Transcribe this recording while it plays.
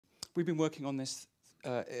we've been working on this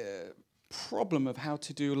problem of how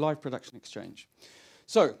to do live production exchange.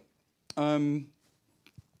 So,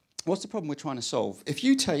 what's the problem we're trying to solve? If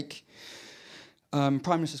you take Prime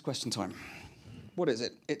Minister's question time, what is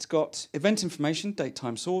it? It's got event information, date,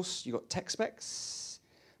 time, source. You've got tech specs,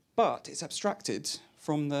 but it's abstracted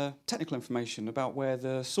from the technical information about where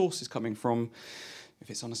the source is coming from, if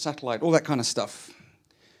it's on a satellite, all that kind of stuff,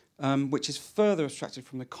 which is further abstracted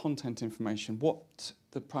from the content information, what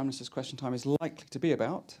the Prime Minister's question time is likely to be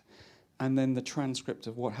about, and then the transcript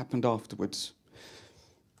of what happened afterwards.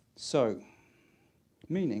 So,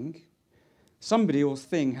 meaning somebody or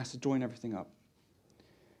thing has to join everything up,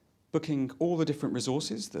 booking all the different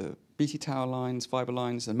resources, the BT tower lines, fiber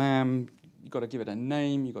lines, the MAM. You've got to give it a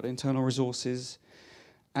name, you've got internal resources,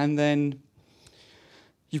 and then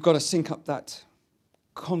you've got to sync up that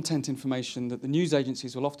content information that the news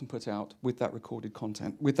agencies will often put out with that recorded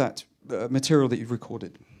content, with that material that you've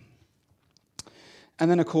recorded. And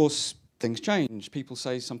then, of course, things change. People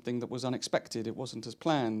say something that was unexpected, it wasn't as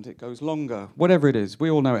planned, it goes longer, whatever it is. We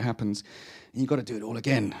all know it happens, and you've got to do it all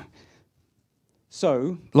again.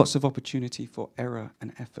 So, lots of opportunity for error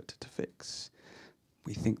and effort to fix.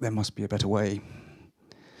 We think there must be a better way.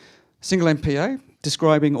 Single MPA,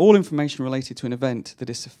 describing all information related to an event that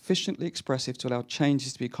is sufficiently expressive to allow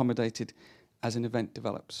changes to be accommodated as an event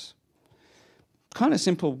develops. Kind of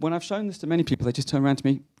simple. When I've shown this to many people, they just turn around to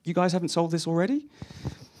me, you guys haven't solved this already?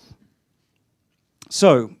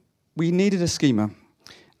 So, we needed a schema.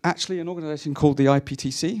 Actually, an organization called the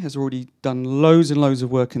IPTC has already done loads and loads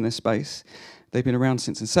of work in this space. They've been around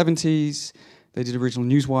since the 70s. They did original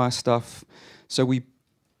Newswire stuff. So we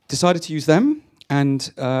decided to use them and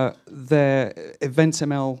their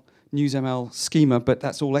EventsML, NewsML schema, but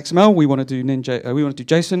that's all XML. We want to do we want to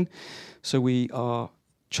do JSON. So we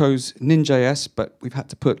chose Nin.js, but we've had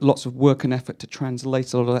to put lots of work and effort to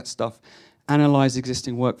translate a lot of that stuff, analyze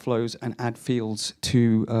existing workflows, and add fields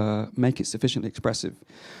to make it sufficiently expressive.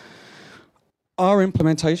 Our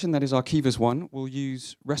implementation, that is our Kivas one, will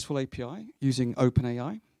use RESTful API using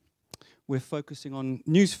OpenAI. We're focusing on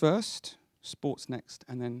news first, sports next,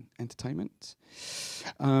 and then entertainment.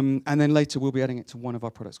 And then later we'll be adding it to one of our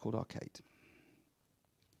products called Arcade.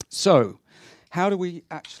 So, how do we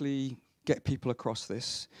actually get people across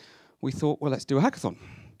this? We thought, well, let's do a hackathon.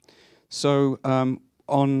 So,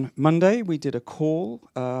 on Monday, we did a call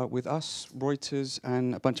with us, Reuters,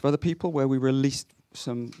 and a bunch of other people where we released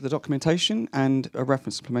the documentation and a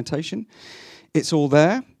reference implementation. It's all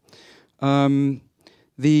there.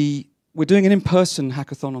 We're doing an in-person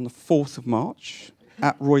hackathon on the 4th of March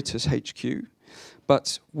at Reuters HQ,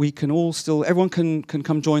 but we can all still, everyone can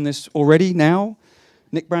come join this already now.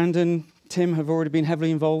 Nick Brandon, Tim have already been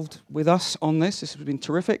heavily involved with us on this. This has been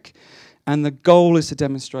terrific. And the goal is to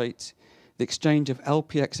demonstrate the exchange of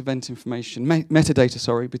LPX event information,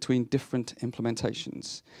 metadata, between different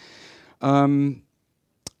implementations.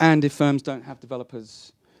 And if firms don't have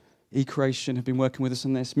developers, eCreation have been working with us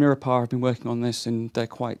on this, Miropa have been working on this, and they're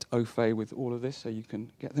quite au fait with all of this, so you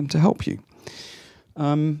can get them to help you.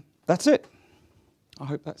 That's it. I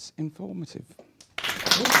hope that's informative.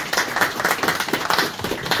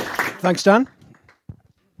 Thanks, Dan.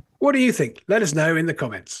 What do you think? Let us know in the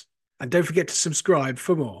comments. And don't forget to subscribe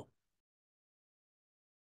for more.